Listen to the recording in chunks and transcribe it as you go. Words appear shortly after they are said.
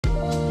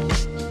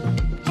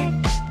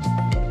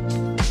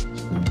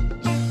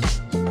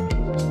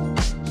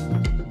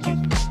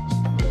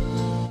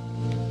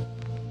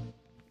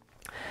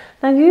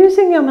Now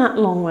using your mat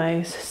long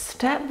ways,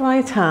 step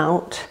right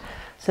out.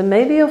 So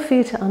maybe your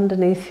feet are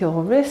underneath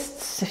your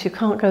wrists. If you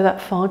can't go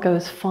that far, go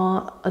as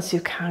far as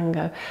you can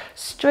go.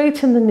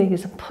 Straighten the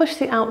knees and push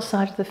the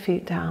outside of the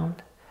feet down.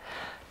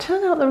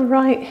 Turn out the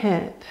right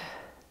hip.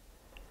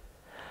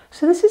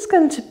 So this is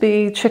going to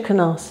be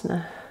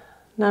Trikonasana.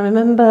 Now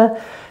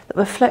remember that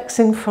we're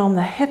flexing from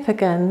the hip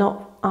again,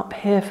 not up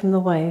here from the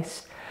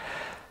waist.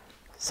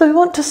 So we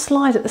want to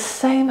slide at the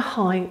same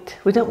height.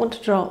 We don't want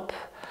to drop.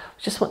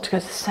 We just want to go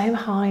to the same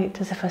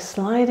height as if we're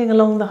sliding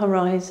along the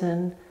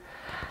horizon.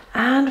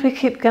 And we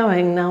keep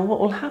going. Now what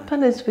will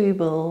happen is we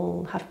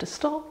will have to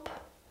stop,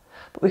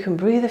 but we can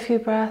breathe a few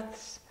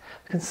breaths.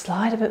 We can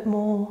slide a bit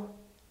more.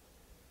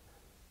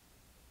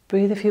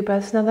 Breathe a few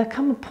breaths. Now there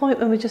comes a point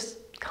when we just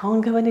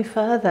can't go any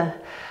further.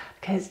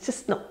 Okay, it's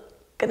just not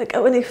going to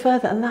go any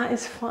further, and that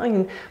is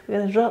fine. We're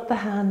going to drop the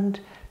hand,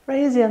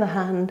 raise the other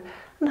hand,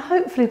 and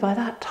hopefully by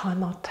that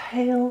time our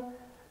tail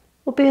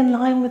will be in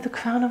line with the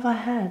crown of our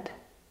head.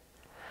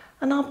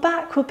 And our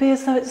back will be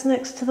as though it's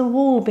next to the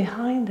wall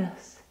behind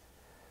us.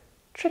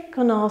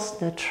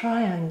 Trikonasana,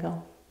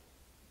 triangle.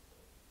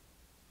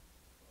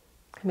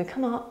 Can we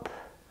come up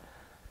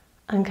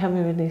and can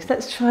we release?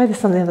 Let's try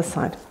this on the other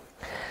side.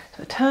 So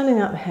we're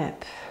turning up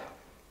hip.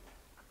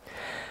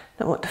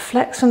 Now want to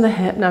flex from the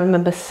hip. Now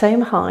remember,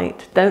 same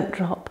height, don't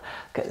drop.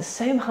 Get the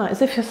same height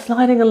as if you're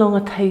sliding along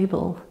a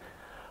table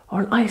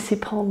or an icy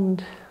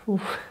pond.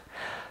 Oof,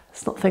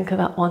 let's not think of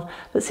that one.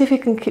 But see if you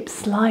can keep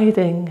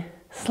sliding,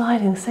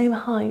 same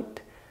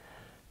height.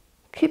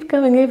 Keep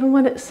going even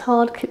when it's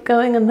hard, keep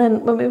going, and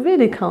then when we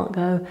really can't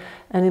go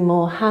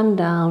anymore, hand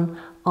down,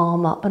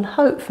 arm up, and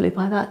hopefully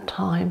by that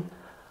time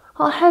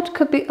our head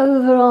could be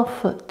over our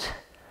foot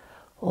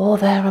or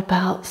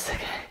thereabouts.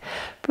 Okay.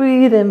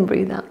 Breathe in,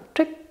 breathe out,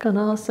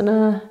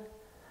 Trikonasana,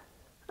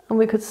 and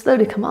we could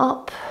slowly come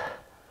up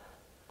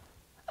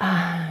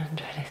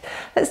and release.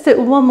 Let's do it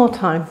one more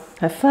time.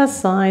 So first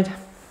side.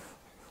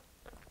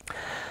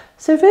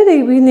 So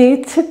really we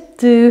need to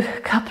do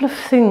a couple of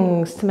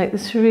things to make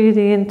this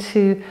really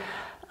into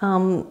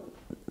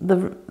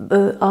the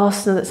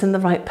asana that's in the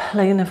right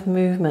plane of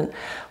movement.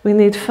 We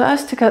need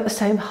first to go at the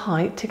same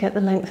height to get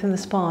the length in the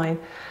spine.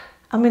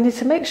 And we need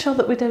to make sure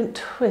that we don't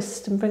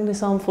twist and bring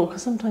this arm forward,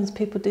 because sometimes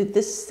people do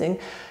this thing,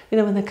 you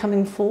know, when they're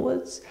coming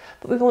forwards.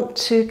 But we want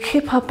to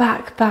keep our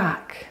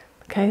back.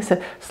 Okay, so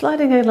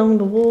sliding along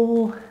the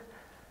wall,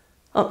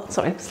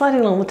 sliding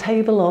along the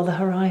table or the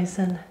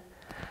horizon.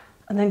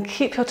 And then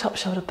keep your top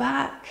shoulder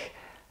back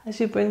as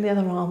you bring the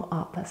other arm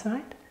up, that's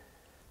right.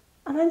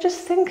 And then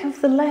just think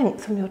of the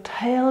length from your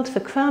tail to the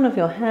crown of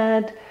your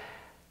head.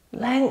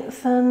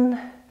 Lengthen.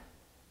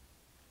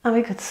 And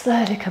we could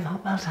slowly come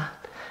up, well done.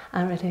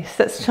 And release.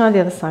 Let's try the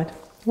other side.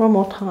 One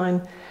more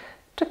time.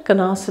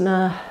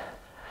 Trikonasana.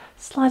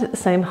 Slide at the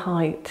same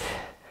height.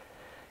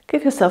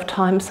 Give yourself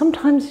time.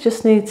 Sometimes you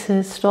just need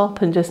to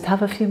stop and just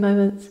have a few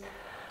moments.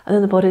 And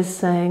then the body's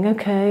saying,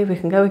 okay, we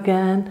can go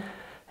again.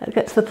 It'll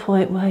get to the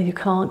point where you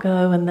can't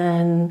go, and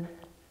then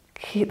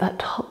keep that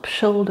top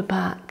shoulder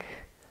back.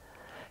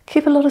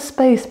 Keep a lot of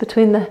space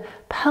between the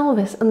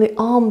pelvis and the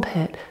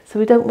armpit. So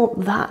we don't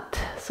want that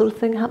sort of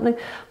thing happening.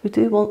 We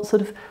do want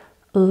sort of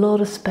a lot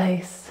of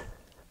space.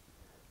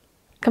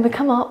 Can we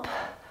come up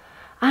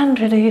and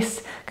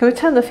release? Can we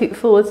turn the feet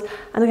forwards?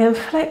 And again,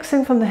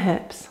 flexing from the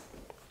hips.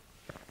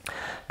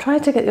 Try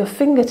to get your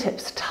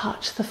fingertips to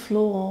touch the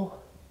floor.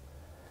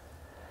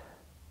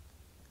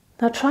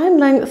 Now try and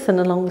lengthen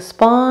along the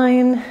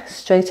spine,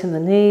 straighten the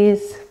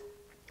knees,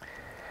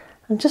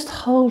 and just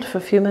hold for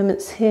a few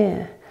moments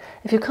here.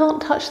 If you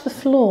can't touch the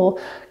floor,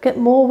 get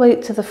more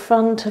weight to the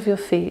front of your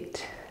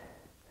feet.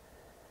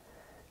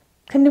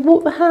 Can you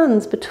walk the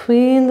hands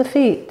between the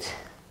feet?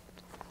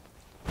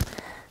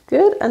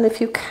 Good, and if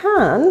you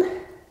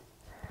can,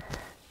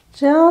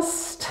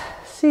 just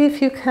see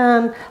if you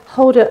can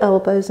hold your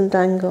elbows and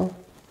dangle.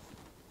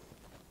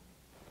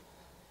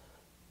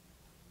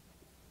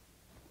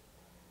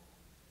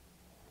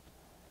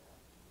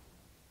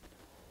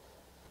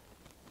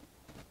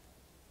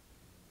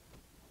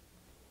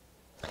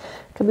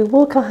 Can we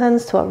walk our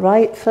hands to our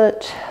right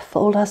foot,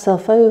 fold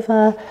ourselves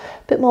over, a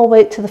bit more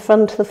weight to the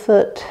front of the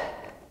foot,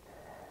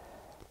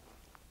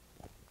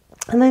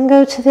 and then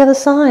go to the other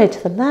side,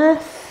 to the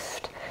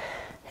left.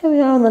 Here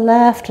we are on the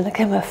left, and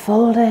again we're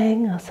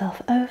folding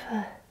ourselves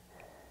over.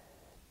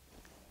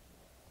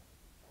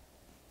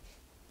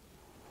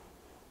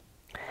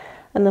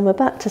 And then we're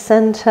back to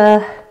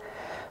centre,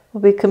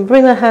 where we can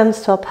bring our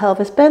hands to our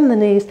pelvis, bend the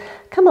knees,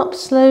 come up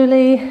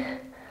slowly.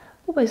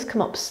 Always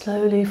come up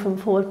slowly from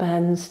forward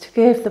bends to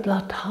give the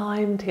blood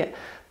time to get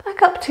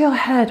back up to your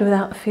head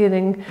without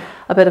feeling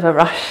a bit of a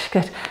rush.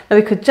 Good. Now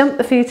we could jump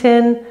the feet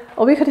in,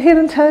 or we could heel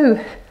and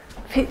toe,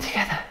 feet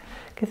together.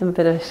 Give them a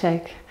bit of a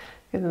shake.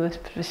 Give them a bit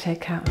of a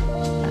shake out.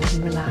 Let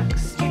them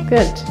relax.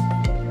 Good.